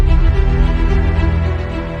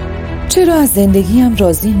چرا از زندگیم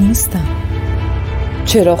راضی نیستم؟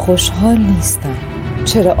 چرا خوشحال نیستم؟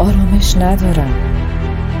 چرا آرامش ندارم؟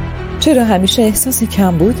 چرا همیشه احساس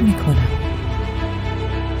کمبود میکنم؟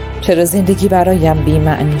 چرا زندگی برایم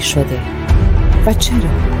بی‌معنی شده؟ و چرا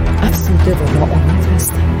افسرده و ناامید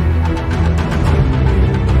هستم؟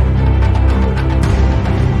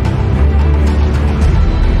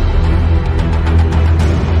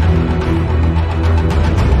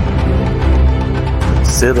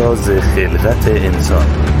 سه راز خلقت انسان.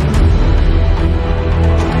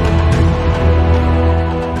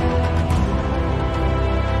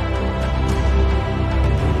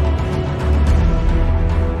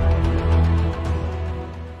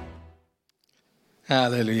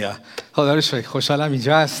 هللویا. خدا رو شکر. خوشحالم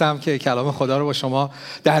اینجا هستم که کلام خدا رو با شما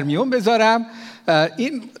در میون بذارم.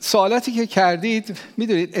 این سوالاتی که کردید،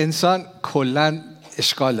 میدونید انسان کلاً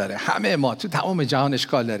اشکال داره. همه ما تو تمام جهان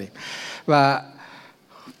اشکال داریم و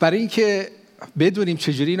برای اینکه بدونیم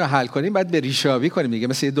چجوری اینو حل کنیم باید به ریشه یابی کنیم دیگه.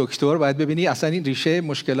 مثل یه دکتر باید ببینی اصلا این ریشه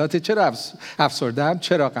مشکلات، چرا افسردم،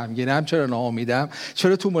 چرا غمگینم، چرا ناامیدم،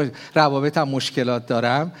 چرا تو روابطم مشکلات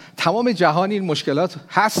دارم. تمام جهان این مشکلات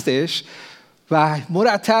هستش و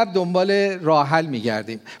مرتب دنبال راه حل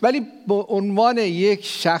میگردیم. ولی به عنوان یک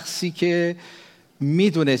شخصی که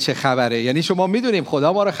میدونه چه خبره، یعنی شما میدونیم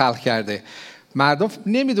خدا ما رو خلق کرده، مردم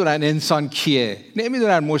نمیدونن انسان کیه،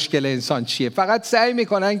 نمیدونن مشکل انسان چیه، فقط سعی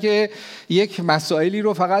میکنن که یک مسائلی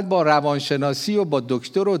رو فقط با روانشناسی و با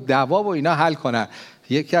دکتر و دوا و اینا حل کنن.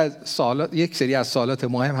 یک سری از سوالات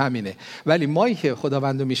مهم همینه. ولی ما که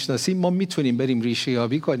خداوندو میشناسیم، ما میتونیم بریم ریشه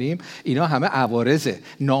یابی کنیم. اینا همه عوارضه.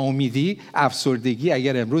 ناامیدی، افسردگی.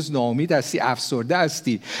 اگر امروز ناامید هستی، افسرده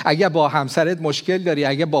هستی، اگر با همسرت مشکل داری،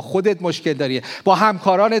 اگر با خودت مشکل داری، با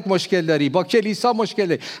همکارانت مشکل داری، با کلیسا مشکل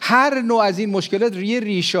داری، هر نوع از این مشکلات یه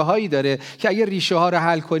ریشه هایی داره که اگر ریشه ها رو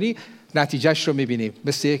حل کنی نتیجهش رو میبینیم.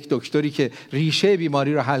 مثل یک دکتری که ریشه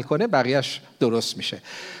بیماری رو حل کنه بقیهش درست میشه.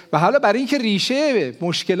 و حالا برای اینکه ریشه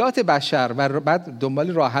مشکلات بشر و بعد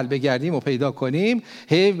دنبال راه حل بگردیم و پیدا کنیم،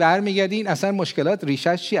 برمیگردیم اصلا مشکلات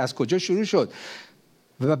ریشهش چی، از کجا شروع شد،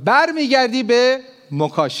 و برمیگردی به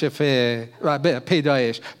مکاشفه و به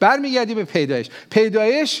پیدایش.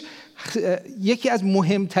 پیدایش یکی از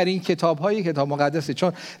مهمترین کتاب‌های کتاب مقدسه،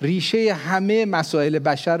 چون ریشه همه مسائل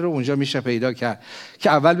بشر رو اونجا میشه پیدا کرد که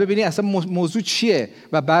اول ببینی اصلا موضوع چیه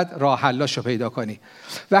و بعد راه حلاشو پیدا کنی.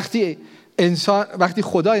 وقتی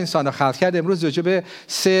خدا انسان رو خلق کرد، امروز راجع به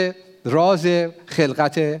 3 راز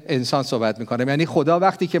خلقت انسان صحبت میکنه. یعنی خدا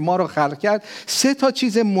وقتی که ما رو خلق کرد 3 تا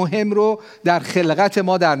چیز مهم رو در خلقت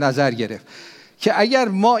ما در نظر گرفت که اگر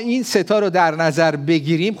ما این 3 تا رو در نظر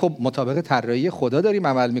بگیریم، خب مطابق طراحی خدا داریم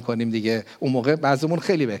عمل میکنیم دیگه، اون موقع وضعمون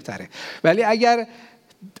خیلی بهتره. ولی اگر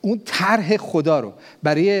اون طرح خدا رو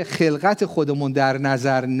برای خلقت خودمون در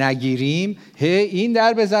نظر نگیریم، این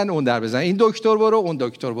در بزن اون در بزن، این دکتر برو اون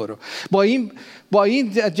دکتر برو، با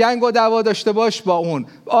این جنگ و دعوا داشته باش با اون،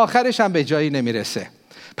 آخرش هم به جایی نمیرسه.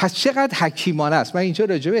 پس چقدر حکیمانه است. من اینجا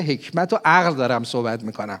راجع به حکمت و عقل دارم صحبت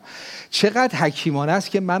میکنم. چقدر حکیمانه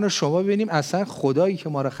است که من و شما ببینیم اصلا خدایی که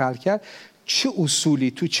ما رو خلق کرد چه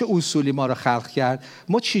اصولی ما رو خلق کرد،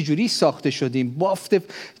 ما چه جوری ساخته شدیم، بافت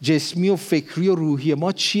جسمی و فکری و روحی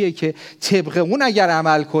ما چیه که طبق اون اگر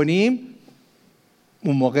عمل کنیم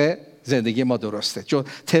اون موقع زندگی ما درسته. چون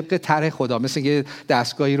طبق طرح خدا، مثل که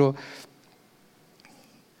دستگاهی رو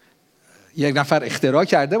یک نفر اختراع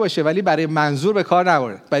کرده باشه ولی برای منظور به کار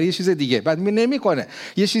نبره، برای یه چیز دیگه بعد نمیکنه.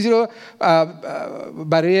 یه چیزی رو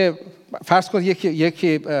برای فرض کن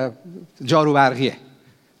یک جارو برقیه،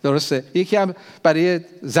 درسته، یکی هم برای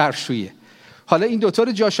ظرفشویی. حالا این دوتا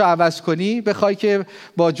رو جاشو عوض کنی، بخوای که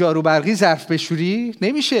با جارو برقی ظرف بشوری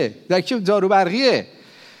نمیشه، در که جارو برقیه.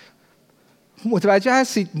 متوجه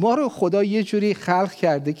هستید؟ ما رو خدا یه جوری خلق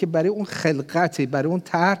کرده که برای اون خلقت، برای اون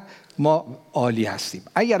طرح ما عالی هستیم.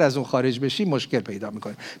 اگر از اون خارج بشیم مشکل پیدا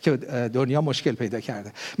میکنیم که دنیا مشکل پیدا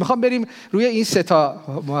کرده. میخوام بریم روی این 3 تا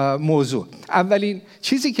موضوع. اولین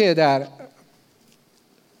چیزی که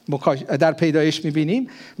در پیدایش میبینیم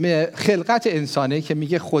خلقت انسانه که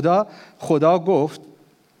میگه خدا گفت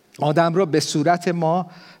آدم رو به صورت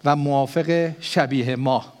ما و موافق شبیه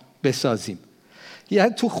ما بسازیم.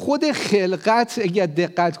 یعنی تو خود خلقت اگه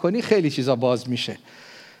دقت کنی خیلی چیزا باز میشه.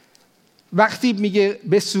 وقتی میگه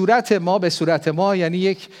به صورت ما یعنی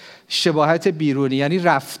یک شباهت بیرونی، یعنی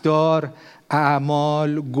رفتار،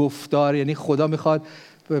 اعمال، گفتار. یعنی خدا میخواد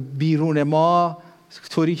بیرون ما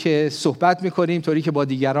طوری که صحبت میکنیم، طوری که با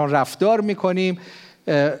دیگران رفتار میکنیم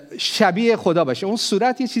شبیه خدا باشه. اون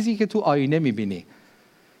صورت یه چیزی که تو آینه میبینی،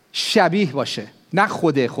 شبیه باشه، نه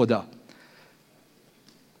خود خدا.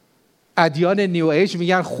 ادیان نیو ایج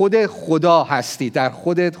میگن خود خدا هستی، در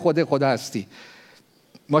خودت خود خدا هستی.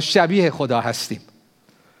 ما شبیه خدا هستیم.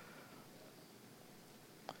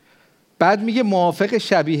 بعد میگه موافق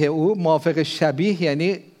شبیه او. موافق شبیه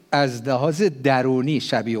یعنی از لحاظ درونی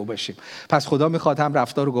شبیه او باشیم. پس خدا میخواد هم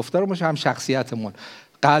رفتار و گفتار باشه، هم شخصیتمون،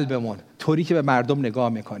 قلبمون، طوری که به مردم نگاه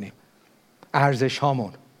میکنیم، ارزش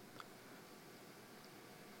هامون.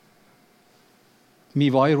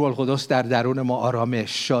 میوه‌های روح القدس در درون ما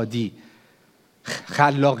آرامش، شادی،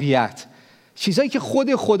 خلاقیت، چیزایی که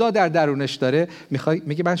خود خدا در درونش داره.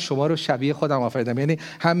 میگه من شما رو شبیه خودم آفریدم. یعنی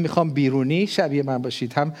هم میخوام بیرونی شبیه من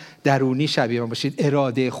باشید، هم درونی شبیه من باشید.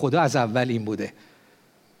 اراده خدا از اول این بوده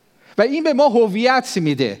و این به ما هویت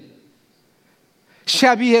میده.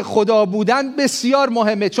 شبیه خدا بودن بسیار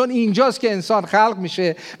مهمه، چون اینجاست که انسان خلق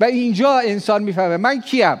میشه و اینجا انسان میفهمه من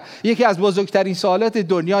کیم. یکی از بزرگترین سوالات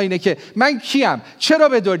دنیا اینه که من کیم، چرا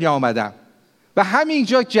به دنیا آمدم؟ و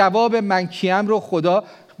همینجا جواب من کیم رو خدا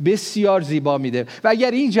بسیار زیبا میده. و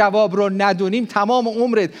اگر این جواب رو ندونیم تمام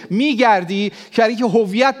عمرت میگردی که اینکه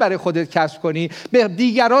هویت برای خودت کسب کنی، به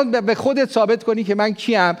دیگران به خودت ثابت کنی که من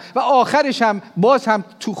کیم و آخرش هم باز هم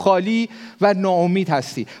تو خالی و ناامید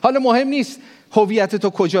هستی. حالا مهم نیست هویت تو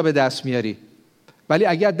کجا به دست میاری، ولی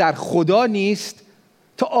اگر در خدا نیست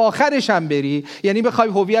تا آخرش هم بری، یعنی بخوای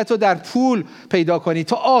هویت رو در پول پیدا کنی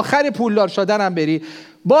تا آخر پولدار شدن هم بری،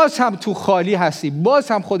 باز هم تو خالی هستی،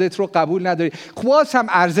 باز هم خودت رو قبول نداری، باز هم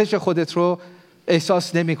ارزش خودت رو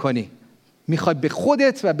احساس نمی کنی. میخوای به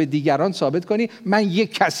خودت و به دیگران ثابت کنی من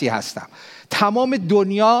یک کسی هستم. تمام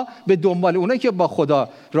دنیا به دنبال اونایی که با خدا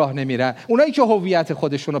راه نمیرن، اونایی که هویت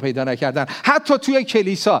خودشون رو پیدا نکردن. حتی توی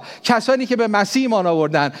کلیسا کسانی که به مسیح ایمان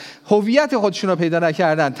آوردن هویت خودشون رو پیدا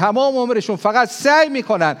نکردن، تمام عمرشون فقط سعی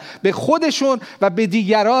میکنن به خودشون و به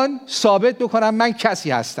دیگران ثابت بکنن من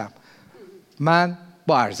کسی هستم، من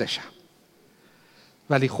با ارزشم.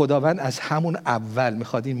 ولی خداوند از همون اول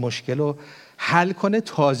میخواد این مشکل رو حل کنه،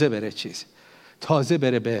 تازه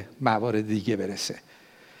بره به موارد دیگه برسه.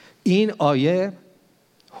 این آیه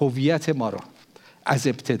هویت ما رو از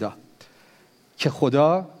ابتدا که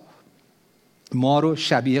خدا ما رو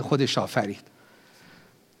شبیه خودش آفرید.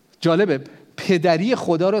 جالبه پدری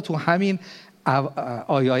خدا رو تو همین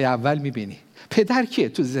آیه اول میبینی. پدر کیه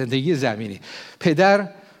تو زندگی زمینی؟ پدر،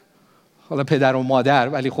 حالا پدر و مادر،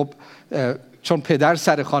 ولی خب چون پدر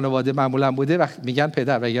سر خانواده معمولا بوده وقت میگن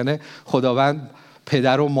پدر، و یعنی خداوند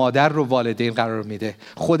پدر و مادر رو والدین قرار میده.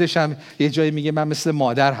 خودش هم یه جایی میگه من مثل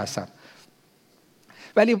مادر هستم.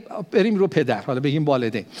 ولی بریم رو پدر، حالا بگیم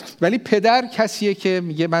والدین. ولی پدر کسیه که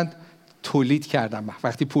میگه من تولید کردم.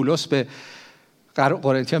 وقتی پولس به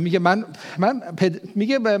قرنتیان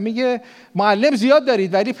میگه میگه معلم زیاد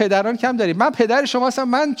دارید ولی پدران کم دارید. من پدر شما هستم،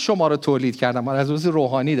 من شما رو تولید کردم. از لحاظ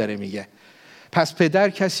روحانی داره میگه. پس پدر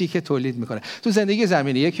کسی که تولید میکنه. تو زندگی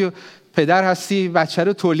زمینی یکی پدر هستی، بچه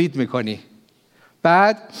رو تولید میکنی،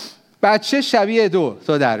 بعد بچه شبیه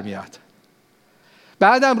تو در میاد،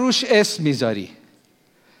 بعدم روش اسم میذاری.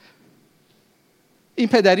 این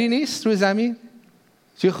پدری نیست روی زمین؟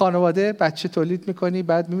 توی خانواده بچه تولید میکنی،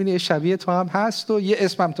 بعد میبینی یه شبیه تو هم هست و یه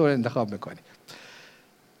اسم هم تو رو انتخاب میکنی.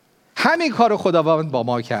 همین کارو خداوند با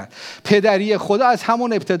ما کرد. پدری خدا از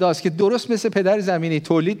همون ابتداست که درست مثل پدر زمینی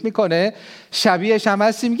تولید میکنه، شبیهش هم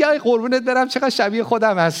هستی. میگه ای قربونت برم چقدر شبیه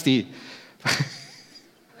خودم هستی.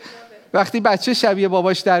 وقتی بچه شبیه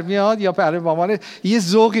باباش در میاد یا برای مامان یه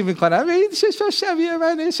ذوقی میکنه، ببین چشم شبیه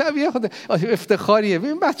منه، شبیه خودم، افتخاریه،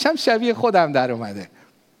 ببین بچه‌م شبیه خودم در اومده.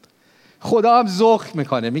 خدا هم ذوق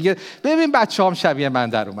میکنه، میگه ببین بچه‌ام شبیه من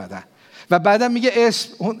در اومدن. و بعدم میگه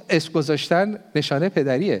اون اسم گذاشتن نشانه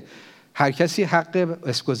پدریه. هر کسی حق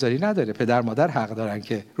اسم گذاری نداره، پدر مادر حق دارن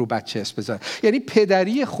که رو بچه اسم بذارن. یعنی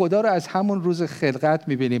پدری خدا رو از همون روز خلقت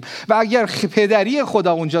میبینیم و اگر پدری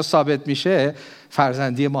خدا اونجا ثابت میشه،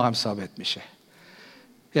 فرزندی ما هم ثابت میشه.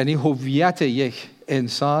 یعنی هویت یک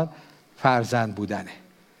انسان فرزند بودنه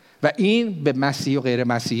و این به مسیحی و غیر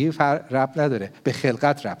مسیحی ربط نداره، به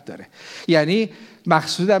خلقت ربط داره. یعنی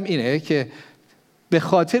مقصودم اینه که به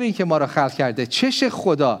خاطر اینکه ما را خلق کرده، چش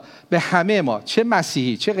خدا به همه ما، چه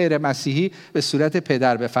مسیحی چه غیر مسیحی، به صورت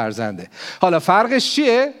پدر به فرزنده. حالا فرقش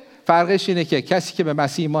چیه؟ فرقش اینه که کسی که به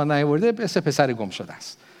مسیح ایمان نیاورده مثل پسر گم شده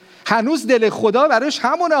است. هنوز دل خدا براش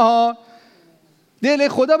همونه ها. دل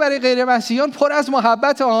خدا برای غیر مسیحیان پر از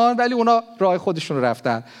محبت آن، ولی اونا راه خودشون رو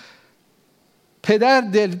رفتن. پدر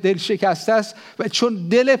دل شکسته است و چون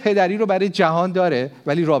دل پدری رو برای جهان داره،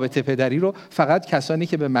 ولی رابطه پدری رو فقط کسانی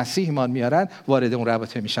که به مسیح ایمان میارن وارد اون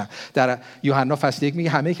رابطه میشن. در یوحنا فصل 1 میگه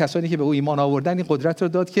همه کسانی که به او ایمان آوردن این قدرت رو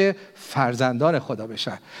داد که فرزندان خدا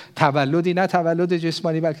بشن. تولدی نه تولد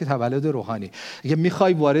جسمانی بلکه تولد روحانی. اگه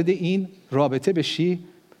میخوای وارد این رابطه بشی،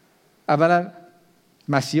 اولا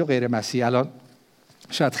مسیح و غیر مسیح، الان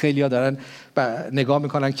شاید خیلی‌ها دارن نگاه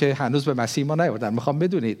میکنن که هنوز به مسیح ما نیاوردن. میخوام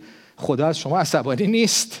بدونید خدا از شما عصبانی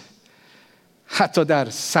نیست. حتی در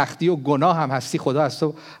سختی و گناه هم هستی، خدا از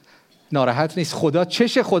تو ناراحت نیست.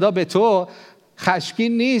 چش خدا به تو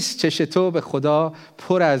خشمگین نیست. چش تو به خدا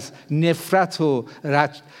پر از نفرت و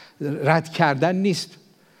رد کردن نیست.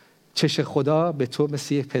 چش خدا به تو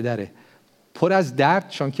مثل یک پدره، پر از درد،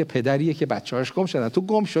 چون که پدریه که بچه‌هاش گم شدن. تو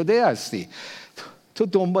گم شده هستی. تو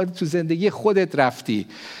دنبال تو زندگی خودت رفتی،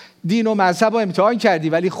 دین و مذهب رو امتحان کردی،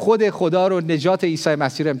 ولی خود خدا رو، نجات عیسی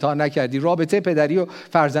مسیح رو امتحان نکردی. رابطه پدری و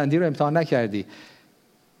فرزندی رو امتحان نکردی.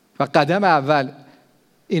 و قدم اول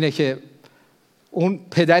اینه که اون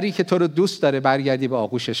پدری که تو رو دوست داره برگردی به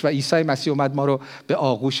آغوشش. و عیسی مسیح اومد ما رو به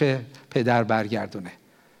آغوش پدر برگردونه.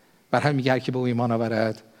 بر همین میگه هر کی به او ایمان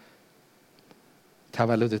آورد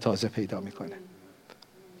تولد تازه پیدا میکنه.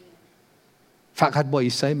 فقط با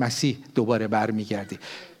عیسی مسیح دوباره برمیگردی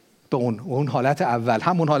به اون حالت اول،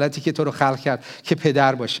 همون حالتی که تو رو خلق کرد که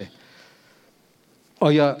پدر باشه.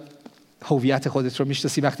 آیا هویت خودت رو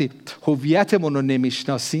میشناسی؟ وقتی هویتمون رو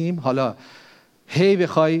نمیشناسیم، حالا هی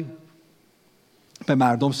بخوای به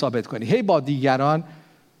مردم ثابت کنی، هی با دیگران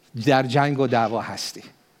در جنگ و دعوا هستی،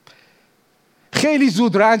 خیلی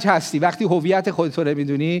زود رنج هستی. وقتی هویت خودت رو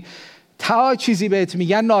نمیدونی، تا چیزی بهت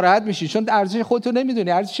میگن ناراحت میشی، چون ارزش خودت رو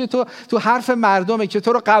نمیدونی. ارزش تو حرف مردمه که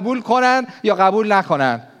تو رو قبول کنن یا قبول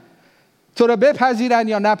نکنن، تو رو بپذیرن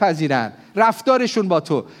یا نپذیرن، رفتارشون با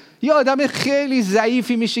تو. یه آدم خیلی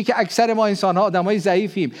ضعیفی میشی که اکثر ما انسان‌ها آدمای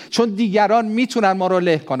ضعیفیم، چون دیگران میتونن ما رو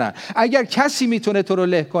له کنن. اگر کسی میتونه تو رو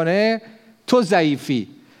له کنه، تو ضعیفی.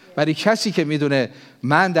 ولی کسی که میدونه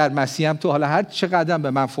من در مسیحم، تو حالا هر چه قدم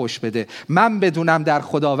به من فوش بده، من بدونم در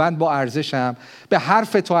خداوند با ارزشم، به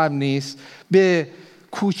حرف تو هم نیست، به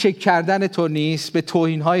کوچک کردن تو نیست، به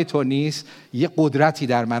توهین‌های تو نیست. یه قدرتی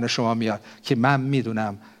در من و شما میاد که من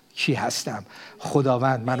میدونم کی هستم.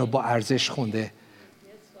 خداوند منو با ارزش خونده.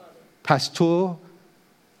 پس تو،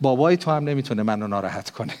 بابای تو هم نمیتونه منو ناراحت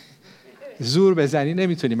کنه. زور بزنی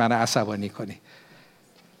نمیتونی منو عصبانی کنی.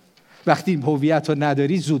 وقتی هویت رو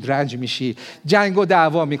نداری زود رنج میشی، جنگ و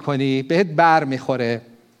دعوا میکنی، بهت بر میخوره.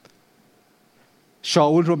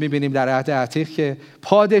 شاول رو میبینیم در عهد عتیق که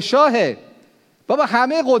پادشاهه، بابا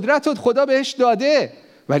همه قدرت رو خدا بهش داده،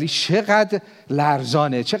 ولی چقدر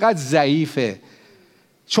لرزانه، چقدر ضعیفه،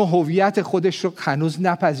 چون هویت خودش رو هنوز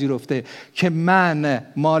نپذیرفته که من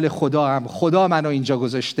مال خدا هم، خدا منو اینجا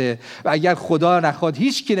گذاشته و اگر خدا نخواد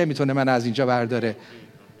هیچ کی نمیتونه منو از اینجا برداره.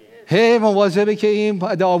 هی مواظبه که این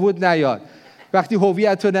داوود نیاد. وقتی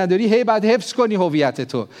هویت رو نداری، هی باید حفظ کنی هویت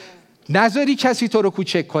تو، نذاری کسی تو رو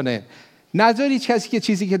کوچک کنه، نذاری کسی که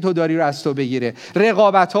چیزی که تو داری رو از تو بگیره.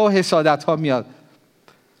 رقابت ها و حسادت ها میاد،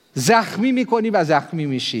 زخمی میکنی و زخمی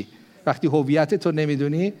میشی. وقتی هویت تو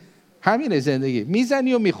نمیدونی، همین زندگی،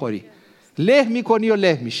 میزنی و میخوری، له میکنی و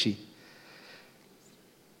له میشی.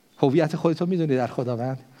 هویت خودتو میدونی در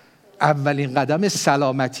خداوند. اولین قدم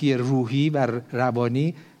سلامتی روحی و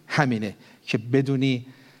روانی همینه که بدونی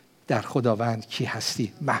در خداوند کی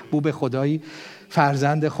هستی. محبوب خدایی،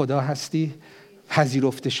 فرزند خدا هستی،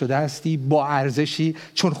 پذیرفته شده هستی، با ارزشی.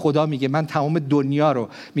 چون خدا میگه من تمام دنیا رو،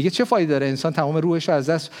 میگه چه فایده داره انسان تمام روحش رو از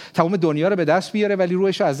دست، تمام دنیا رو به دست بیاره ولی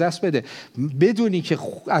روحش رو از دست بده. بدونی که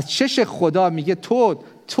از چش خدا میگه تو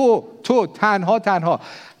تنها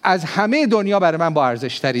از همه دنیا برای من با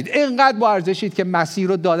ارزش ترید. اینقدر با ارزشید که مسیح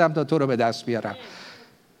رو دادم تا تو رو به دست بیارم.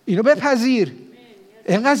 اینو بپذیر.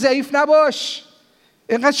 اینقدر ضعیف نباش،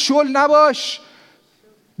 اینقدر شل نباش.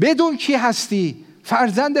 بدون کی هستی،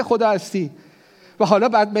 فرزند خدا هستی. و حالا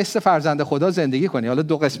بعد مثل فرزند خدا زندگی کنی. حالا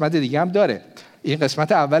 2 قسمت دیگه هم داره. این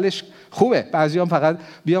قسمت اولش خوبه، بعضیام فقط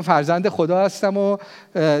بیان فرزند خدا هستم و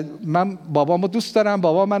من بابامو دوست دارم،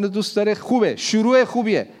 بابا منو دوست داره. خوبه، شروع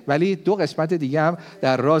خوبیه، ولی 2 قسمت دیگه هم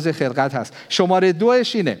در راز خلقت هست. شماره 2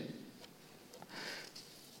 اینه،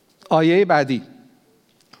 آیه بعدی.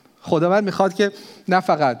 خداوند میخواد که نه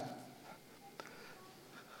فقط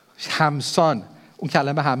همسان، اون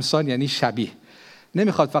کلمه همسان یعنی شبیه،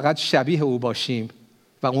 نمیخواد فقط شبیه او باشیم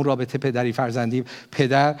و اون رابطه پدری فرزندی،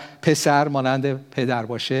 پسر مانند پدر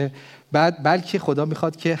باشه، بلکه خدا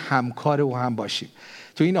میخواد که همکار او هم باشیم.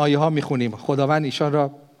 تو این آیه ها میخونیم خداوند ایشان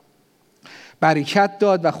را برکت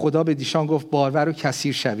داد و خدا به دیشان گفت بارور و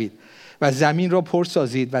کثیر شوید و زمین را پر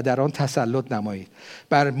سازید و در آن تسلط نمایید،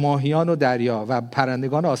 بر ماهیان و دریا و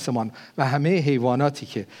پرندگان آسمان و همه حیواناتی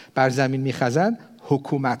که بر زمین میخزند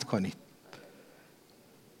حکومت کنید.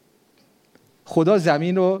 خدا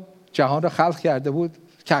زمین رو، جهان رو خلق کرده بود.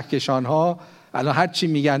 کهکشان ها الان هر چی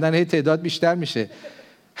میگندن هی تعداد بیشتر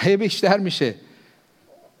میشه.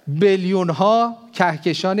 بیلیون ها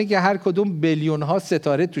کهکشانی که هر کدوم بیلیون ها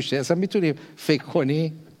ستاره توشه. اصلا میتونیم فکر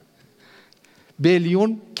کنی؟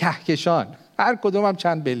 بیلیون کهکشان. هر کدوم هم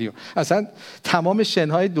چند بیلیون. اصلا تمام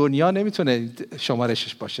شنهای دنیا نمیتونه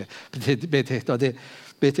شمارشش باشه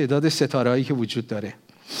به تعداد ستارهایی که وجود داره.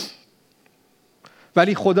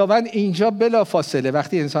 ولی خداوند اینجا بلا فاصله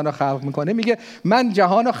وقتی انسان رو خلق میکنه میگه من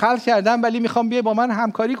جهان رو خلق کردم ولی میخوام بیای با من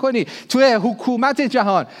همکاری کنی، توی حکومت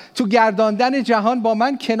جهان، تو گرداندن جهان با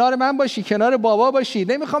من کنار من باشی، کنار بابا باشی.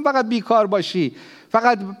 نمیخوام فقط بیکار باشی،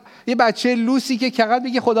 فقط یه بچه لوسی که فقط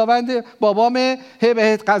بگه خداوند بابامه، هی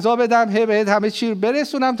بهت غذا بدم، هی بهت همه چی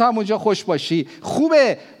برسونم تا همونجا خوش باشی.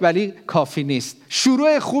 خوبه ولی کافی نیست.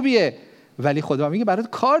 شروع خوبیه ولی خدا میگه برات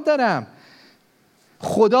کار دارم.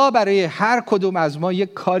 خدا برای هر کدوم از ما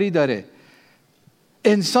یک کاری داره.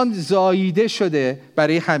 انسان زاییده شده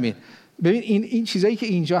برای همین. ببین این چیزایی که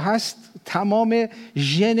اینجا هست تمام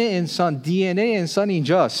ژن انسان، دی ان ای انسان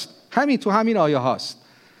اینجاست. همین تو همین آیه هاست.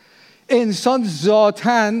 انسان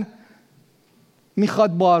ذاتاً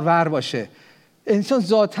میخواد بارور باشه. انسان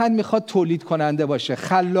ذاتاً میخواد تولید کننده باشه،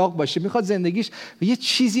 خلاق باشه، میخواد زندگیش یه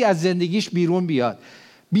چیزی از زندگیش بیرون بیاد،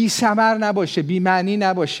 بی ثمر نباشه، بی معنی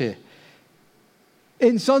نباشه.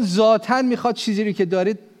 انسان ذاتاً میخواد چیزی رو که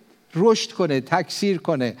داره رشد کنه، تکثیر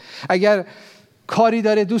کنه. اگر کاری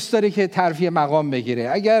داره دوست داره که ترفیع مقام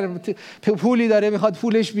بگیره، اگر پولی داره میخواد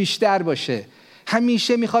پولش بیشتر باشه،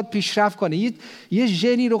 همیشه میخواد پیشرفت کنه. یه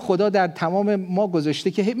ژنی رو خدا در تمام ما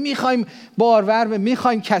گذاشته که میخوایم بارور،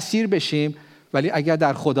 میخوایم کثیر بشیم، ولی اگر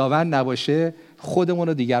در خداوند نباشه خودمون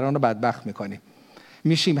و دیگران رو بدبخت میکنیم.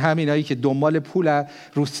 میشیم همینایی که دنبال پول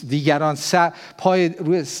رو دیگران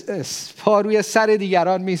پا روی سر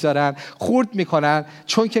دیگران میذارن، خورد میکنن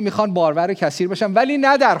چون که میخوان بارور و کثیر بشن، ولی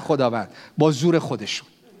نه در خداوند، با زور خودشون.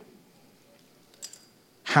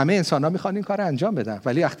 همه انسان ها میخوان این کار انجام بدن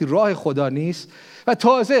ولی وقتی راه خدا نیست، و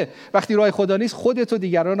تازه وقتی راه خدا نیست خودت و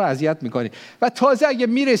دیگران رو اذیت میکنی. و تازه اگه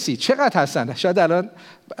میرسی، چقدر هستن؟ شاید الان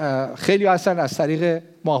خیلی هستن از طریق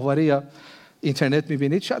ماهواره یا اینترنت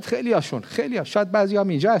میبینید، شاید خیلی هاشون، شاید بعضی هم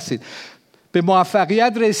اینجا هستید، به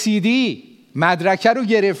موفقیت رسیدی، مدرکه رو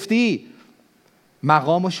گرفتی،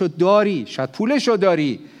 مقامشو داری، شاید پولشو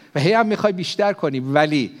داری و هی هم میخوای بیشتر کنی،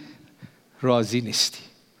 ولی راضی نیستی.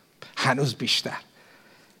 هنوز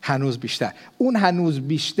بیشتر. اون هنوز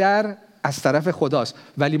بیشتر از طرف خداست،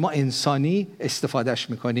 ولی ما انسانی استفادهش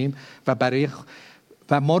میکنیم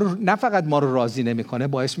و ما رو نه فقط ما رو راضی نمیکنه،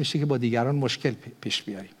 باعث میشه که با دیگران مشکل پیش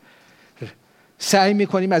بیاریم. سعی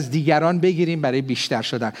میکنیم از دیگران بگیریم برای بیشتر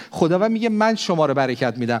شدن. خداوند میگه من شما رو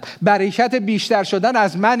برکت میدم. برکت بیشتر شدن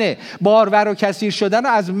از منه. بارور و کثیر شدن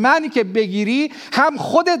از من که بگیری، هم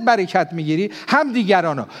خودت برکت میگیری هم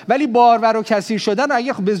دیگرانو. ولی بارور و کثیر شدن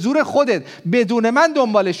اگه به زور خودت بدون من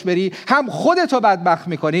دنبالش بری، هم خودت رو بدبخت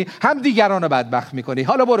میکنی هم دیگرانو بدبخت میکنی.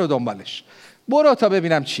 حالا برو دنبالش، برو تا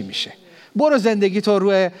ببینم چی میشه. برو زندگی تو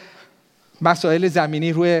روی مسائل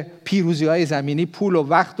زمینی، روی پیروزی‌های زمینی، پول و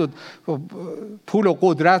وقت و پول و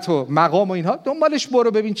قدرت و مقام و اینها، دنبالش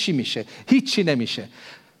برو ببین چی میشه. هیچی نمیشه.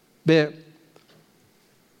 به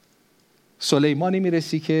سلیمانی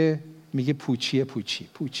میرسی که میگه پوچی.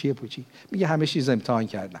 میگه همه چیز امتحان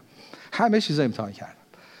کردم.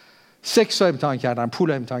 سکس رو امتحان کردم، پول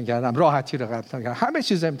رو امتحان کردم، راحتی رو امتحان کردم، همه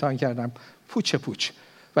چیز امتحان کردم، پوچ.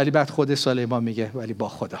 ولی بعد خود سلیمان میگه ولی با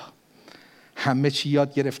خدا همه چی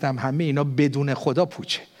یاد گرفتم، همه اینا بدون خدا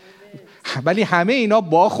پوچه، ولی همه اینا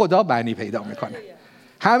با خدا معنی پیدا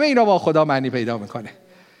میکنه.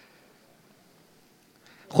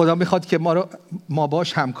 خدا میخواد که ما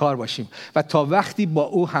باش همکار باشیم و تا وقتی با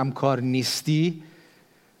او همکار نیستی،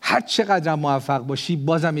 هر چقدر موفق باشی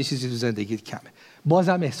بازم یه چیزی تو زندگیت کمه،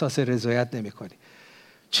 بازم احساس رضایت نمیکنی.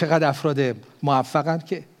 چقدر افراد موفقن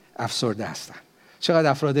که افسرده هستن، چقدر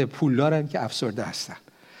افراد پولدارن که افسرده هستن.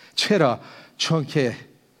 چرا؟ چون که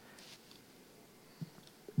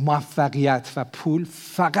موفقیت و پول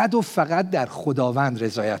فقط و فقط در خداوند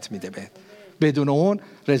رضایت میده، بدون اون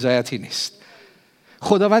رضایتی نیست.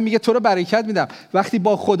 خداوند میگه تو رو برکت میدم. وقتی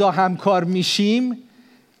با خدا همکار میشیم،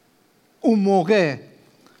 اون موقع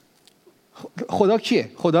خدا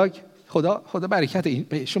کیه؟ خدا برکت،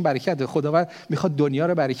 ایشون برکت. خداوند میخواد دنیا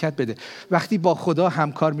رو برکت بده. وقتی با خدا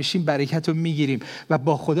همکار میشیم برکت رو میگیریم و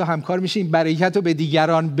با خدا همکار میشیم برکت رو به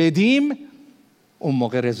دیگران بدیم، اون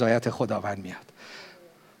موقع رضایت خداوند میاد.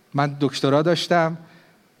 من دکترا داشتم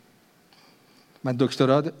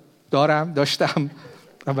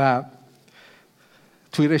و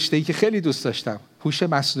توی رشته‌ای که خیلی دوست داشتم، هوش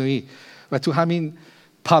مصنوعی، و تو همین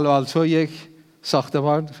پالوالتو یک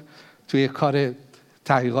ساختمان توی کار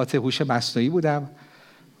تحقیقات هوش مصنوعی بودم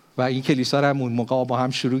و این کلیسا رو هم اون موقع با هم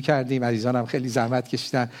شروع کردیم. عزیزانم خیلی زحمت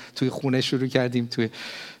کشیدن، توی خونه شروع کردیم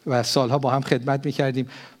و سالها با هم خدمت میکردیم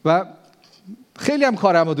و خیلی هم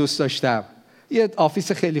کارم رو دوست داشتم. یه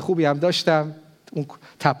آفیس خیلی خوبی هم داشتم، اون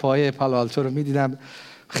تپه‌های پالالتو رو میدیدم،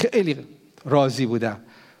 خیلی راضی بودم.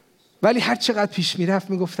 ولی هر چقدر پیش میرفت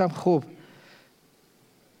میگفتم خب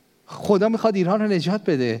خدا میخواد ایران رو نجات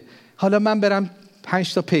بده، حالا من برم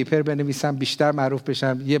 5 تا پیپر بنویسم بیشتر معروف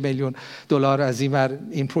بشم، $1,000,000 از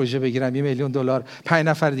این پروژه بگیرم، $1,000,000 5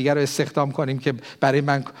 نفر دیگر رو استخدام کنیم که برای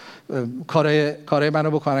من کارهای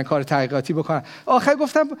منو بکنن، کار تحقیقاتی بکنن. آخر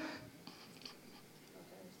گفتم،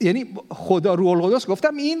 یعنی خدا روح القدس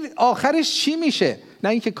گفتم این آخرش چی میشه؟ نه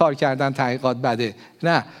اینکه کار کردن تحقیقات بده،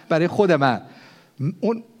 نه، برای خود من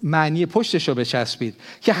اون معنی پشتش رو بچسبید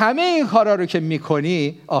که همه این کارا رو که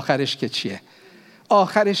میکنی آخرش که چیه؟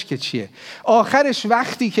 آخرش که چیه؟ آخرش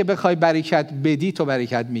وقتی که بخوای برکت بدی تو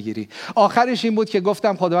برکت میگیری. آخرش این بود که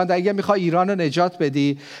گفتم خداوند اگه میخوای ایران رو نجات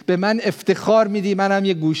بدی به من افتخار میدی منم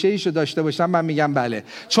یه گوشه ایشو داشته باشم، من میگم بله،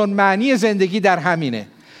 چون معنی زندگی در همینه،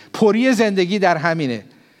 پری زندگی در همینه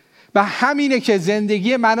و همینه که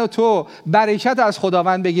زندگی من و تو برکت از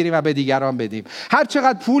خداوند بگیریم و به دیگران بدیم. هر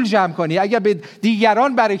چقدر پول جمع کنی اگر به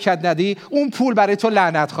دیگران برکت ندی اون پول برای تو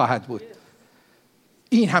لعنت خواهد بود.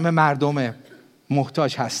 این همه مردم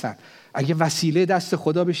محتاج هستن، اگه وسیله دست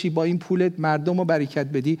خدا بشی با این پولت مردم رو برکت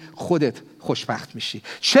بدی خودت خوشبخت میشی.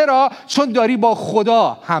 چرا؟ چون داری با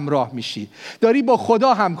خدا همراه میشی، داری با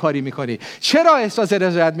خدا همکاری میکنی. چرا احساس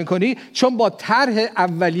رضایت میکنی؟ چون با طرح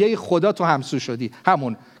اولیه خدا تو همسو شدی،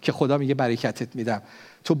 همون که خدا میگه برکتت میدم،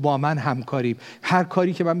 تو با من همکاری. هر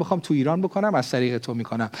کاری که من میخوام تو ایران بکنم از طریق تو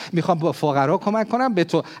میکنم، میخوام به فقرا کمک کنم به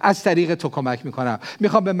تو از طریق تو کمک میکنم،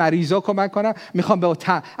 میخوام به مریضا کمک کنم، میخوام به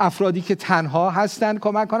افرادی که تنها هستن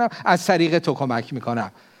کمک کنم، از طریق تو کمک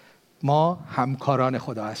میکنم. ما همکاران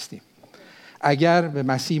خدا هستیم. اگر به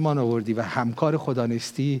مسیح ایمان آوردی و همکار خدا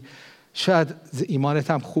نیستی، شاید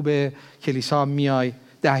ایمانت هم خوبه، کلیسا هم میای،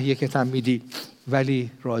 10 هم میدی،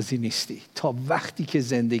 ولی راضی نیستی تا وقتی که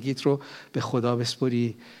زندگیت رو به خدا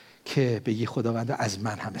بسپری که بگی خداوند از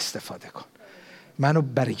من هم استفاده کن، منو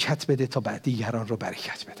برکت بده تا بعد دیگران رو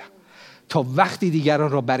برکت بدم. تا وقتی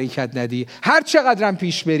دیگران رو برکت ندی، هر چقدرم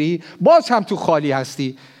پیش بری باز هم تو خالی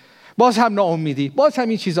هستی، باز هم ناامیدی، باز هم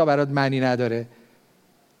این چیزا برات معنی نداره.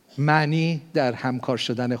 معنی در همکار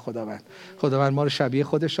شدن خداوند. خداوند ما رو شبیه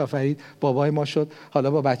خودش آفرید، بابای ما شد،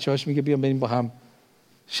 حالا با بچه‌هاش میگه بیام بریم با هم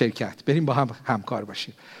شرکت، بریم با هم همکار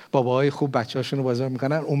باشیم. باباهای خوب بچه‌هاشون رو بازار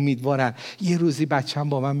میکنن، امیدوارن یه روزی بچه‌م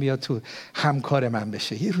با من بیاد تو همکار من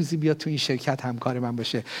بشه، یه روزی بیاد تو این شرکت همکار من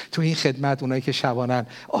بشه، تو این خدمت. اونایی که شبانن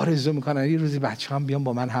آرزو میکنن یه روزی بچه‌ام بیان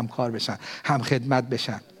با من همکار بشن، هم خدمت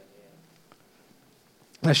بشن.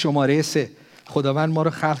 و شماره 3 خداوند ما رو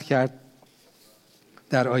خلق کرد.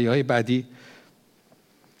 در آیه‌های بعدی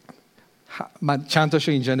من چند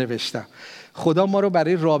تاشو اینجا نوشتم. خدا ما رو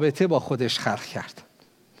برای رابطه با خودش خلق کرد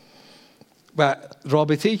و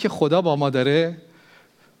رابطه‌ای که خدا با ما داره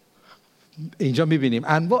اینجا می‌بینیم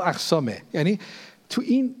انواع اقسامه. یعنی تو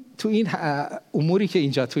این اموری که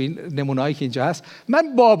اینجا، تو این نمونه‌هایی که اینجا هست،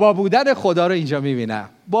 من بابا بودن خدا رو اینجا می‌بینم.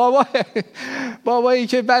 بابایی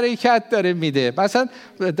که برکت داره میده. مثلا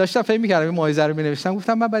داشتم فکر می‌کردم این موعظه رو می‌نوشتم،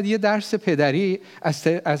 گفتم من بعد یه درس پدری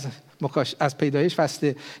از پیدایش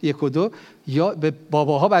فصل 1 و 2 یا به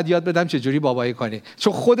باباها بعد یاد بدم چجوری بابایی کنی،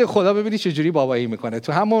 چون خود خدا ببینی چجوری بابایی میکنه.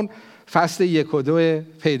 تو همون فصل 1 و 2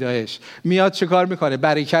 پیدایش میاد چه کار میکنه؟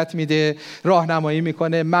 برکت میده، راهنمایی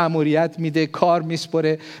میکنه، مأموریت میده، کار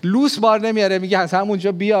میسپره، لوس بار نمیاره، میگه از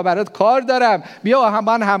همونجا بیا برات کار دارم، بیا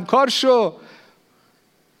من همکار شو.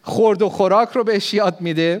 خورد و خوراک رو بهش یاد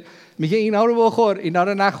میده، میگه اینا رو بخور، اینا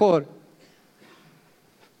رو نخور.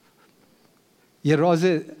 یه راز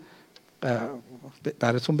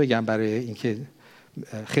براتون بگم برای اینکه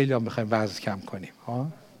خیلی هم میخوایم وزن کم کنیم.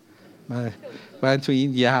 من تو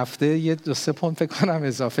این یه هفته یه 2-3 پوند فکر کنم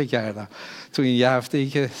اضافه کردم تو این یه هفته‌ای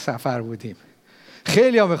که سفر بودیم.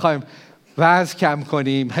 خیلی هم میخوایم وزن کم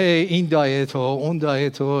کنیم، این دایت و اون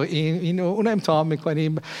دایت و اون امتحان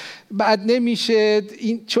میکنیم، بعد نمیشه.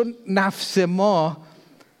 این چون نفس ما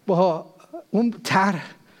با اون طرح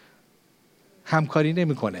همکاری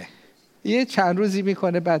نمیکنه. یه چند روزی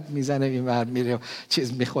میکنه، بعد میزنه اینور میره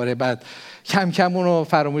چیز میخوره، بعد کم کم اونو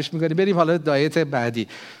فراموش میکنه، بریم حالا دایت بعدی.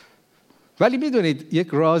 ولی میدونید یک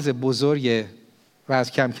راز بزرگ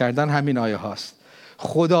وزن کم کردن همین آیه هاست.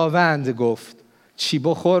 خداوند گفت چی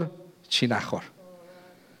بخور چی نخور.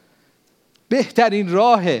 بهترین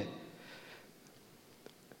راه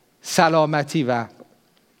سلامتی و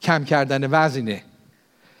کم کردن وزنه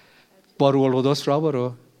با روح القدس را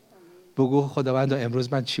برو، بگو خداوند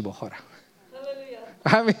امروز من چی بخورم.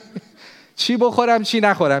 همین چی بخورم چی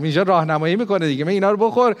نخورم. اینجا راهنمایی میکنه دیگه، من اینا رو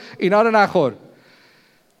بخور اینا رو نخور.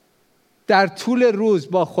 در طول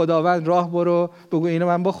روز با خداوند راه برو، بگو اینو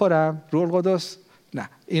من بخورم، روح القدس نه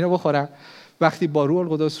اینو بخورم. وقتی با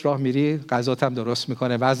روح القدس راه میری غذات هم درست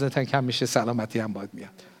میکنه، وزنت هم کم میشه، سلامتی هم باید میاد.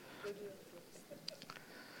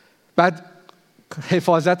 بعد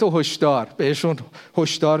حفاظت و هشدار، بهشون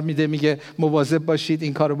هشدار میده، میگه مواظب باشید،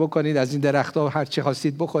 این کارو بکنید، از این درخت‌ها هر چی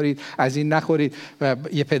خواستید بخورید، از این نخورید. و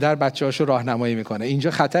یه پدر بچه‌هاشو راهنمایی میکنه،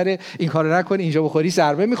 اینجا خطره، این کارو نکنی، اینجا بخوری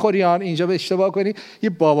ضربه میخوری، اینجا به اشتباه کنی. یه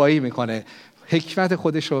بابایی میکنه، حکمت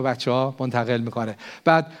خودش رو به بچه‌ها منتقل میکنه.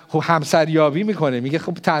 بعد همسریابی میکنه، میگه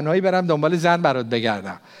خب تنهایی برم دنبال زن برات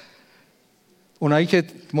بگردم. اونایی که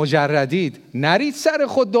مجردید نرید سر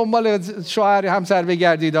خود دنبال شوهر همسر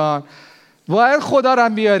بگردیدان، باید خدا رو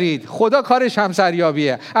هم بیارید. خدا کارش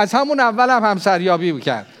همسریابیه، از همون اول هم همسریابی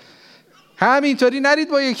بکرد. همینطوری نرید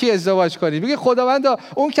با یکی ازدواج کنید بگید خداوندا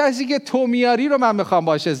اون کسی که تو میاری رو من میخوام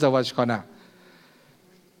باش ازدواج کنم.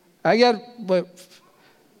 اگر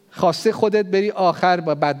خواسته خودت بری آخر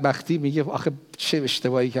با بدبختی میگه آخه چه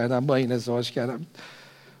اشتباهی کردم با این ازدواج کردم،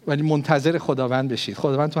 ولی منتظر خداوند بشید.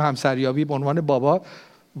 خداوند تو همسریابی به عنوان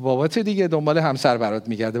بابات دیگه دنبال همسر برات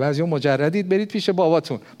میگرده. بعضی مجردید برید پیش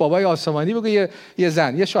باباتون، بابای آسمانی، بگو یه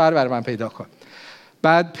زن یه شوهر برای من پیدا کن.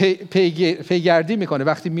 بعد پیگردی میکنه،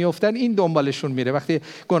 وقتی میافتن این دنبالشون میره، وقتی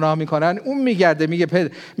گناه میکنن اون میگرده،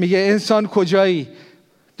 میگه انسان کجایی؟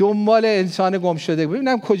 دنبال انسان گم شده،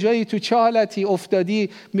 ببینم کجایی، تو چه حالتی افتادی،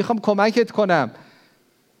 میخوام کمکت کنم.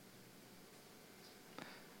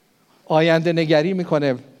 آینده نگری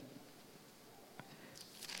میکنه،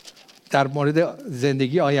 در مورد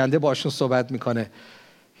زندگی آینده باشون صحبت میکنه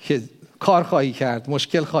که کار خواهی کرد،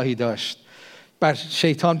 مشکل خواهی داشت، بر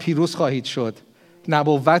شیطان پیروز خواهید شد.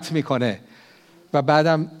 نبوت میکنه. و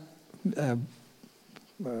بعدم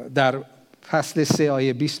در فصل 3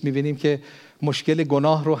 آیه 20 میبینیم که مشکل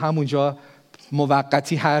گناه رو همونجا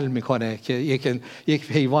موقتی حل میکنه که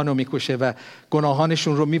یک حیوان رو میکشه و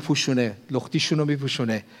گناهانشون رو میپوشونه، لختیشون رو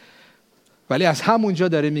میپوشونه. ولی از همونجا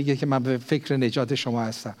داره میگه که من به فکر نجات شما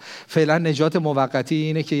هستم. فعلا نجات موقتی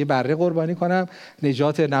اینه که یه بره قربانی کنم،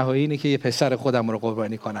 نجات نهایی اینه که یه پسر خودم رو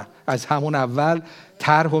قربانی کنم. از همون اول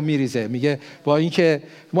طرحو میریزه، میگه با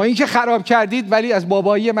اینکه خراب کردید ولی از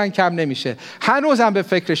بابایی من کم نمیشه، هنوزم به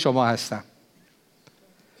فکر شما هستم.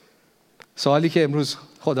 سوالی که امروز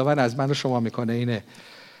خداوند از من و شما میکنه اینه: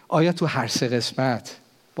 آیا تو هر 3 قسمت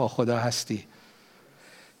با خدا هستی؟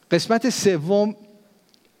 قسمت سوم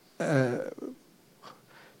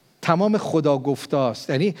تمام خدا گفتاست،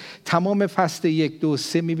 یعنی تمام فصل 1 2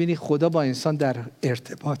 3 میبینی خدا با انسان در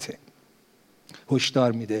ارتباطه،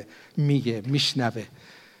 هشدار میده، میگه، میشنوه.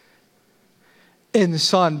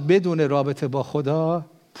 انسان بدون رابطه با خدا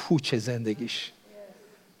پوچه، زندگیش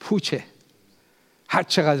پوچه. هر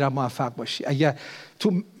چقدر موفق باشی، اگر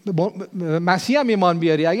تو مسیح هم ایمان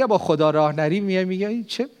بیاری، اگر با خدا راه نری، میگه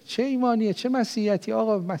چه ایمانیه، چه مسیحیتی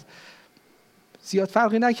آقا، زیاد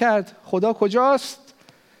فرقی نکرد، خدا کجاست؟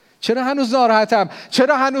 چرا هنوز ناراحتم؟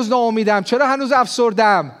 چرا هنوز ناامیدم؟ چرا هنوز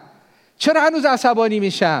افسردم؟ چرا هنوز عصبانی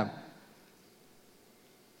میشم؟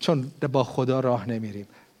 چون با خدا راه نمیریم.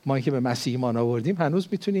 ما که به مسیح ایمان آوردیم هنوز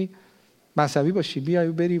میتونی مذهبی باشی، بیای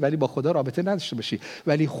و بری، ولی با خدا رابطه نداشته باشی.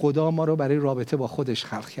 ولی خدا ما رو برای رابطه با خودش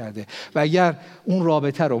خلق کرده و اگر اون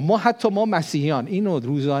رابطه رو ما مسیحیان اینو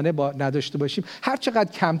روزانه نداشته باشیم، هر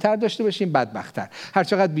چقدر کمتر داشته باشیم بدبخت‌تر، هر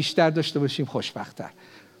چقدر بیشتر داشته باشیم خوشبخت‌تر.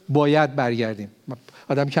 باید برگردیم.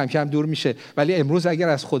 آدم کم کم دور میشه، ولی امروز اگر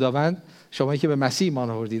از خداوند، شمایی که به مسیح ایمان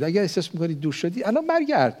آوردید، اگر احساس میکنید دور شدید، الان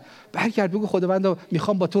برگرد، بگو خداوند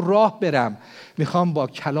میخوام با تو راه برم، میخوام با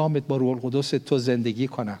کلامت، با روح القدس تو زندگی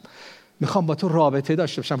کنم، میخوام با تو رابطه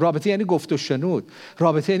داشته باشم. رابطه یعنی گفت و شنود.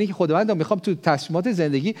 رابطه یعنی که خداوند میخوام تو تصمیمات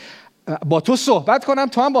زندگی با تو صحبت کنم،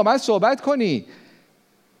 تو هم با من صحبت کنی،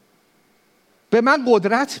 به من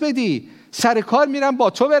قدرت بدی، سر کار میرم با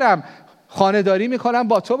تو برم، خانه‌داری میکنم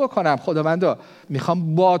با تو بکنم. خداوند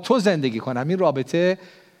میخوام با تو زندگی کنم. این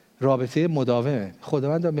رابطه مداومه.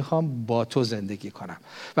 خداوند میخوام با تو زندگی کنم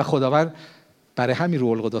و خداوند برای همین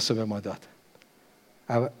روح القدس رو به ما داد.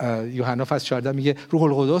 یوحنا فصل 14 میگه روح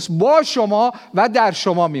القدس با شما و در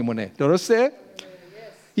شما میمونه. درسته؟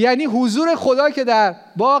 یعنی حضور خدا که در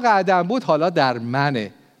باغ عدن بود حالا در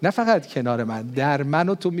منه، نه فقط کنار من، در من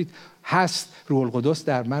و تو هست. روح القدس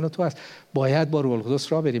در من و تو هست. باید با روح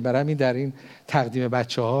القدس راه بریم. برای همین در این تقدیم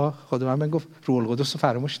بچه‌ها خدا من گفت روح القدس رو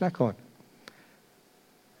فراموش نکن.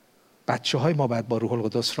 بچه‌های ما باید با روح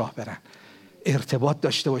القدس راه برن، ارتباط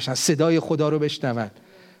داشته باشن، صدای خدا رو بشنون.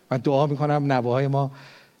 من دعا میکنم نوه‌های ما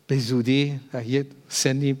به زودی، یه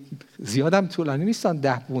سنی زیادم طولانی نیستن،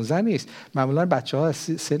 10-15 نیست، معمولا بچه‌ها از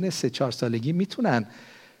سن 3-4 سالگی میتونن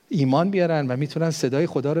ایمان بیارن و میتونن صدای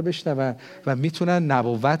خدا رو بشنون و میتونن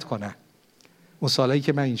نبوت کنن. اون سالایی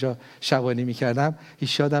که من اینجا شبانی میکردم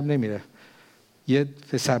هیچ یادم نمیره. یه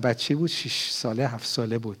پسر بچه‌ای بود 6 ساله 7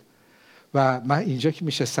 ساله بود، و من اینجا که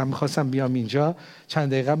میشستم میخواستم بیام اینجا، چند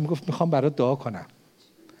دقیقه میگفت میخوام برات دعا کنم.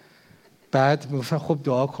 بعد میگفتم خب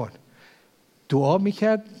دعا کن. دعا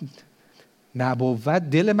میکرد، نبوت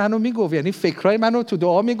دل منو میگفت، یعنی فکرای منو تو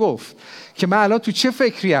دعا میگفت که من الان تو چه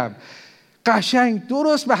فکریم. قشنگ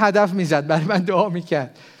درست به هدف میزد، برای من دعا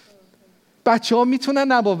میکرد. بچه ها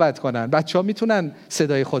میتونن نبوت کنن، بچه ها میتونن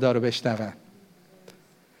صدای خدا رو بشنون.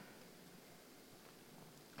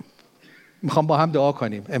 میخوام با هم دعا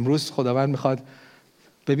کنیم امروز. خداوند میخواد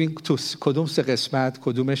ببین تو کدوم سه قسمت،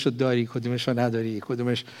 کدومش رو داری، کدومش رو نداری،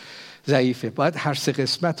 کدومش ضعیفه. باید هر سه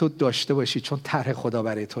قسمت رو داشته باشی، چون طرح خدا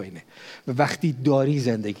برای تو اینه. و وقتی داری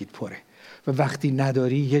زندگیت پره، و وقتی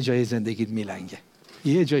نداری یه جای زندگیت میلنگه،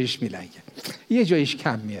 یه جایش میلنگه، یه جایش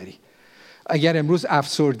کم میاری. اگر امروز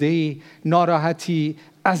افسرده‌ای، ناراحتی،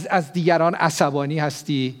 از دیگران عصبانی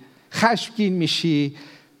هستی، خشمگین میشی،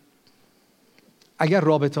 اگر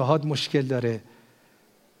رابطه هات مشکل داره،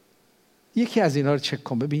 یکی از اینا رو چک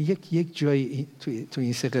کن. ببین یک جایی تو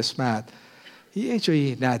این سه قسمت یه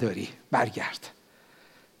جایی نداری، برگرد.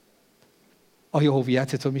 آیا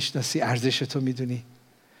هویت تو میشناسی؟ ارزش تو میدونی؟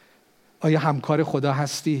 آیا همکار خدا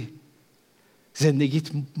هستی؟ زندگیت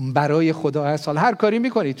برای خدا هست؟ حالا هر کاری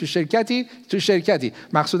میکنی، تو شرکتی،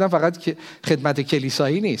 مقصودم فقط خدمت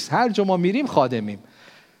کلیسایی نیست، هر جا ما میریم خادمیم.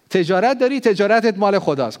 تجارت داری، تجارتت مال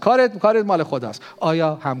خداست، کارت مال خداست.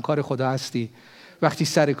 آیا همکار خدا هستی؟ وقتی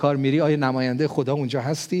سر کار میری آیا نماینده خدا اونجا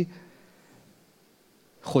هستی؟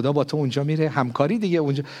 خدا با تو اونجا میره، همکاری دیگه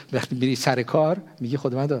اونجا. وقتی میری سر کار میگی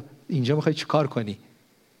خداوند اینجا میخوای چی کار کنی؟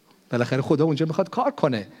 بالاخره خدا اونجا میخواد کار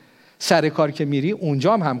کنه. سر کار که میری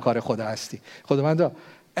اونجا هم همکار خدا هستی. خداوند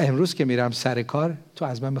امروز که میرم سر کار، تو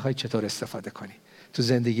از من میخوای چطور استفاده کنی تو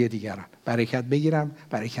زندگی دیگران؟ برکت بگیرم،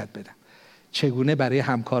 برکت بدم. چگونه برای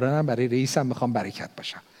همکارانم، برای رئیسم میخوام برکت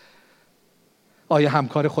باشم. آیا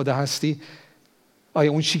همکار خدا هستی؟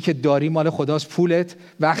 آیا اون چی که داری مال خداست؟ پولت،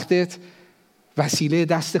 وقتت، وسیله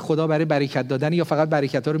دست خدا برای برکت دادن، یا فقط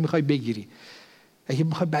برکت ها رو میخوای بگیری؟ اگه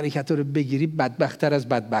میخوای برکت ها رو بگیری، بدبخت‌تر از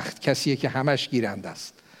بدبخت کسیه که همش گیرنده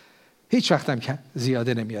است، هیچ وقت هم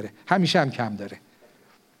زیاده نمیاره، همیشه هم کم داره.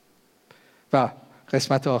 و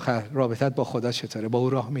قسمت آخر، رابطت با خدا چطوره؟ با او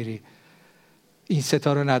راه میری؟ این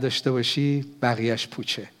ستا رو نداشته باشی بقیهش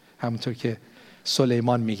پوچه. همونطور که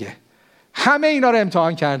سلیمان میگه همه اینا رو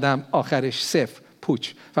امتحان کردم، آخرش صفر،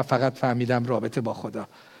 پوچ، و فقط فهمیدم رابطه با خدا،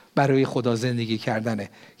 برای خدا زندگی کردنه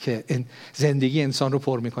که زندگی انسان رو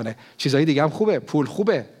پر میکنه. چیزایی دیگه هم خوبه، پول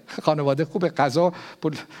خوبه، خانواده خوبه، غذا،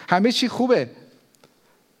 همه چی خوبه،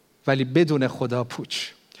 ولی بدون خدا پوچ.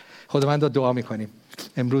 خداوند دعا میکنیم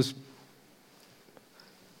امروز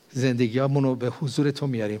زندگیامون رو به حضور تو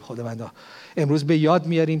میاریم. خداوند امروز به یاد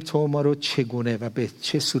میاریم تو ما رو چگونه و به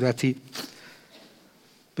چه صورتی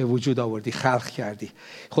به وجود آوردی، خلق کردی.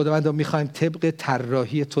 خداوند میخوایم طبق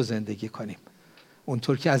طراحی تو زندگی کنیم،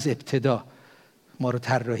 اونطور که از ابتدا ما رو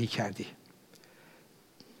طراحی کردی.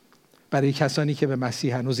 برای کسانی که به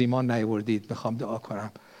مسیح هنوز ایمان نیاوردید میخوام دعا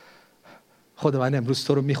کنم. خداوند امروز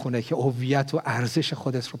تو رو میخونه که هویت و ارزش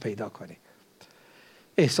خودت رو پیدا کنی.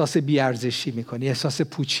 احساس بی‌ارزشی میکنی، احساس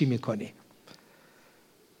پوچی میکنی،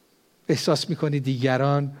 احساس میکنی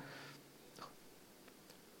دیگران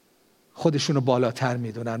خودشون رو بالاتر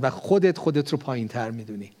میدونن و خودت رو پایین تر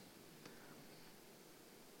میدونی.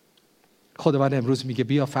 خداوند امروز میگه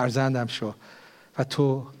بیا فرزندم شو و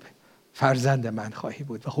تو فرزند من خواهی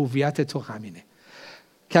بود، و هویت تو همینه.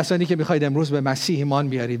 کسانی که میخواید امروز به مسیح ایمان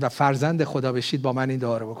بیارید و فرزند خدا بشید، با من این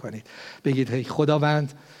دعا رو بکنید. بگید ای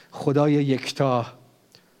خداوند، خدای یکتا،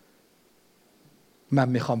 من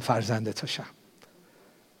میخوام فرزند تو شم.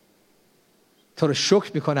 تو رو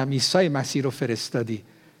شکر میکنم عیسی مسیح رو فرستادی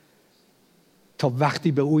تا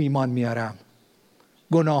وقتی به او ایمان میارم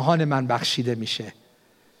گناهان من بخشیده میشه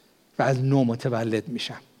و از نو متولد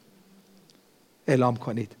میشم. اعلام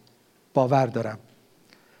کنید باور دارم،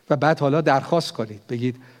 و بعد حالا درخواست کنید،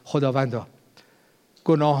 بگید خداوندا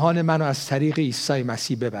گناهان منو از طریق عیسی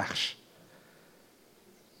مسیح ببخش.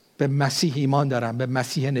 به مسیح ایمان دارم، به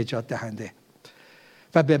مسیح نجات دهنده،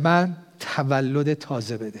 و به من تولد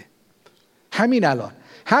تازه بده. همین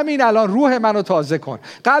الان روح منو تازه کن،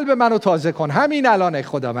 قلب منو تازه کن، همین الان. ای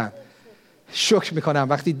خداوند شکر میکنم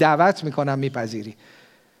وقتی دعوت میکنم میپذیری،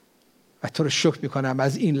 و تو رو شکر میکنم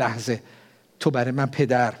از این لحظه تو برای من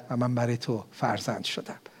پدر و من برای تو فرزند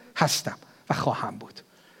شدم، هستم و خواهم بود،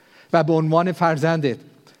 و به عنوان فرزندت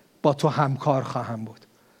با تو همکار خواهم بود،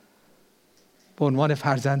 به عنوان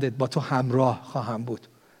فرزندت با تو همراه خواهم بود،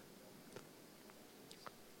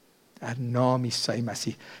 در نام عیسی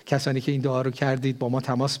مسیح. کسانی که این دعا رو کردید با ما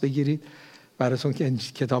تماس بگیرید، براتون که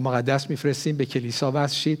کتاب مقدس میفرستیم، به کلیسا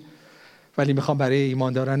وصل شید. ولی میخوام برای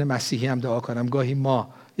ایمانداران مسیحی هم دعا کنم. گاهی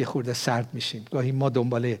ما یه خورده سرد میشیم. گاهی ما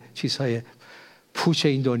دنبال چیزهای پوچ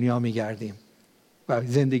این دنیا میگردیم و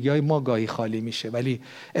زندگی های ما گاهی خالی میشه، ولی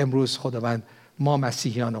امروز خداوند ما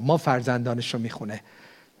مسیحیان و ما فرزندانش رو میخونه.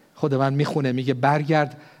 خداوند میخونه میگه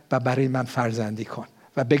برگرد و برای من فرزندی کن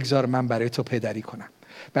و بگذار من برای تو پدری کنم.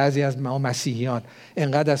 بعضی از ما مسیحیان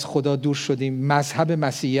انقدر از خدا دور شدیم، مذهب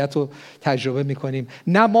مسیحیت رو تجربه میکنیم،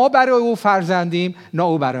 نه ما برای او فرزندیم نه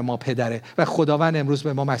او برای ما پدره. و خداوند امروز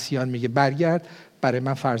به ما مسیحیان میگه برگرد برای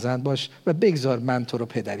من فرزند باش و بگذار من تو رو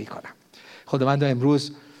پدری کنم. خداوند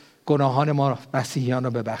امروز گناهان ما مسیحیان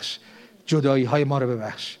رو ببخش، جدایی های ما رو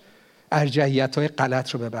ببخش، ارجحیت های غلط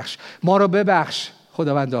رو ببخش، ما رو ببخش.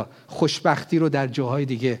 خداوندا خوشبختی رو در جاهای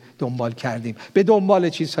دیگه دنبال کردیم، به دنبال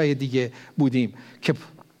چیزهای دیگه بودیم که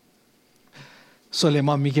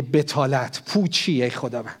سلیمان میگه بتالت، پوچی. ای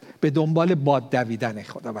خداوند به دنبال باد دویدن، ای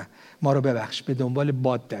خداوند ما رو ببخش، به دنبال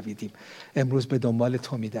باد دویدیم، امروز به دنبال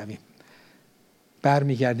تو میدویم.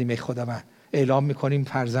 برمیگردیم ای خداوند، اعلام میکنیم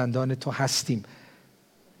فرزندان تو هستیم.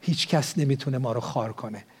 هیچ کس نمیتونه ما رو خار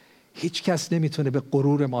کنه، هیچ کس نمیتونه به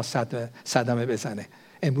غرور ما صدمه بزنه.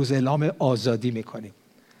 امروز اعلام آزادی میکنیم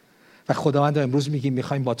و خداوند امروز میگیم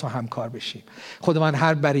میخوایم با تو همکار بشیم. خداوند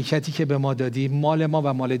هر برکتی که به ما دادی مال ما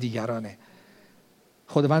و مال دیگرانه.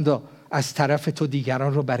 خداوند از طرف تو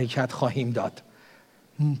دیگران رو برکت خواهیم داد.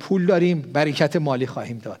 پول داریم برکت مالی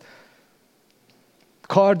خواهیم داد،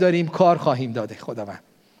 کار داریم کار خواهیم داد، خداوند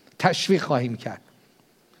تشویق خواهیم کرد،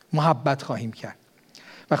 محبت خواهیم کرد.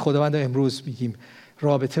 و خداوند امروز میگیم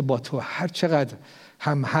رابطه با تو هر چقدر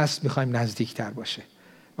هم هست میخوایم نزدیکتر باشه،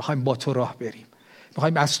 میخوایم با تو راه بریم،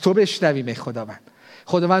 میخوایم از تو بشنویم. ای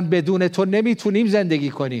خداوند بدون تو نمیتونیم زندگی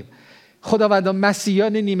کنیم. خداوند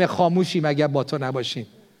مسیحیان نیمه خاموشیم اگر با تو نباشیم.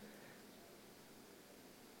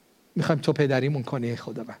 میخوایم تو پدریمون کنی ای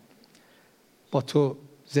خداوند، با تو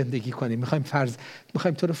زندگی کنیم،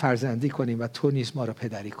 میخوایم تو رو فرزندی کنیم و تو نیز ما رو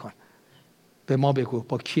پدری کن. به ما بگو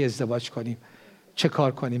با کی ازدواج کنیم، چه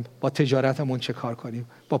کار کنیم، با تجارتمون چه کار کنیم،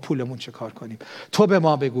 با پولمون چه کار کنیم. تو به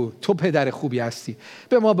ما بگو، تو پدر خوبی هستی.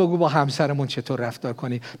 به ما بگو با همسرمون چطور رفتار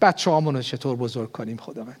کنیم، بچه‌هامون رو چطور بزرگ کنیم.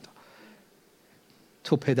 خداوند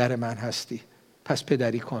تو پدر من هستی، پس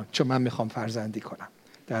پدری کن، چون من میخوام فرزندی کنم.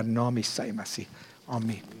 در نام عیسی مسیح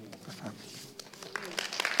آمین. بفرمایید.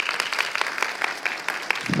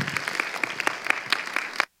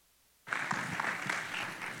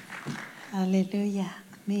 هللویا،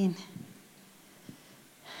 آمین.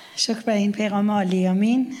 شکر بر این پیغام عالی،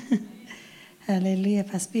 آمین. هللویا.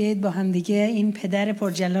 پس بیایید با هم دیگه این پدر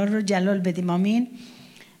پرجلال رو جلال بدیم، آمین.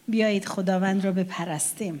 بیایید خداوند رو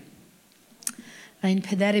بپرستیم و این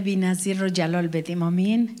پدر بی‌نظیر رو جلال بدیم،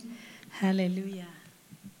 آمین. هللویا.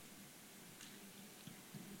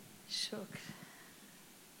 شکر.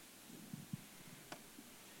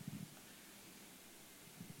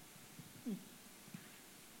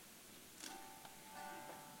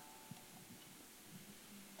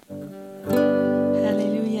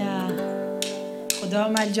 هللویا. خدا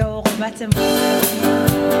ملجا و قوت ما،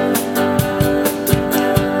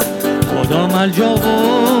 خدا ملجا و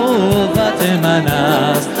قوت من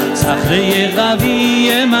است، صخره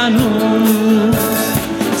قوی من اوست،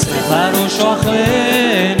 سپر و شاخ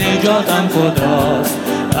نجاتم خداست،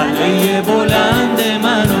 قلعه بلند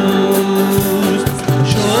من اوست.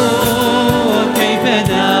 شکر ای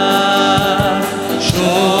پدر،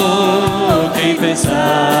 شکر ای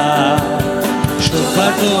پسر، شکر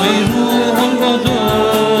بر تو ای روح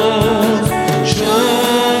القدس.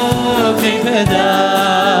 شکر ای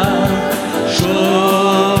پدر،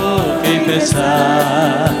 شکر ای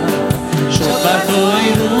پسر، شکر بر تو ای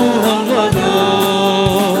روح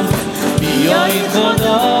القدس. بیایید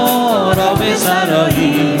خدا را به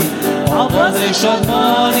سرایی، آواز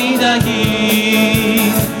شادمانی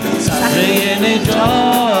دهید، صخره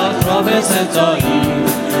نجات را به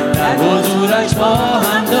ستایید، در حضورش با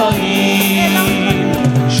هم داییم.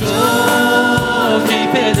 شکر ای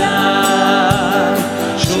پدر،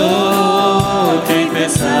 شکر ای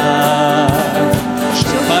پسر،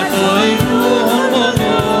 شکر بر تو ای روح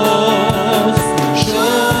القدس.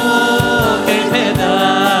 شکر ای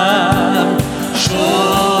پدر،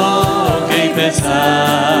 شکر ای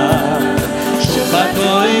پسر، شکر بر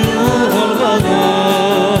تو ای روح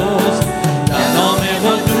القدس. در نام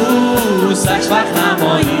قدوسش وقت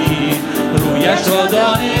نمایی، رویش را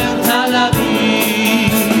دائم طلبی،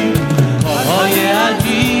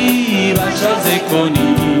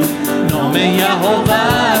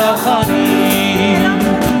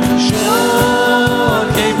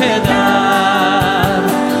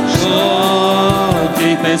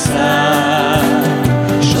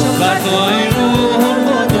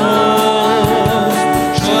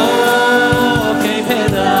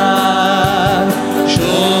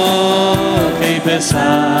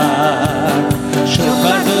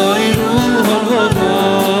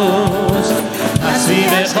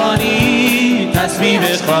 تسبیح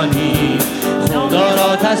بخوانید، خدا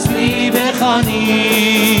را تسبیح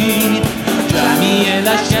بخوانید. جمعی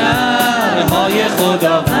لشکرهای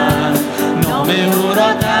خداوند نام او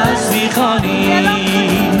را تسبیح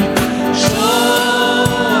خوانید.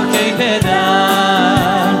 شکر ای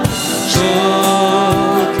پدر،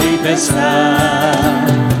 شکر ای پسر،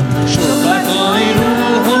 شکر ای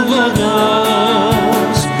روح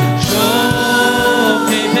القدس.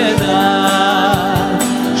 شکر ای پدر،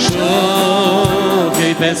 شکر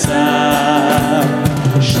ای پسر،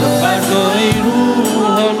 شکر ای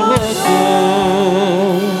روح القدس.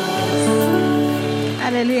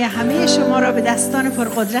 هللویا. همه شما را به دستان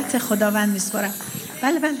پرقدرت خداوند میسپارم.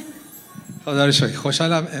 بله بله. خدا رو شکر.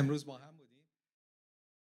 خوشحالم امروز با هم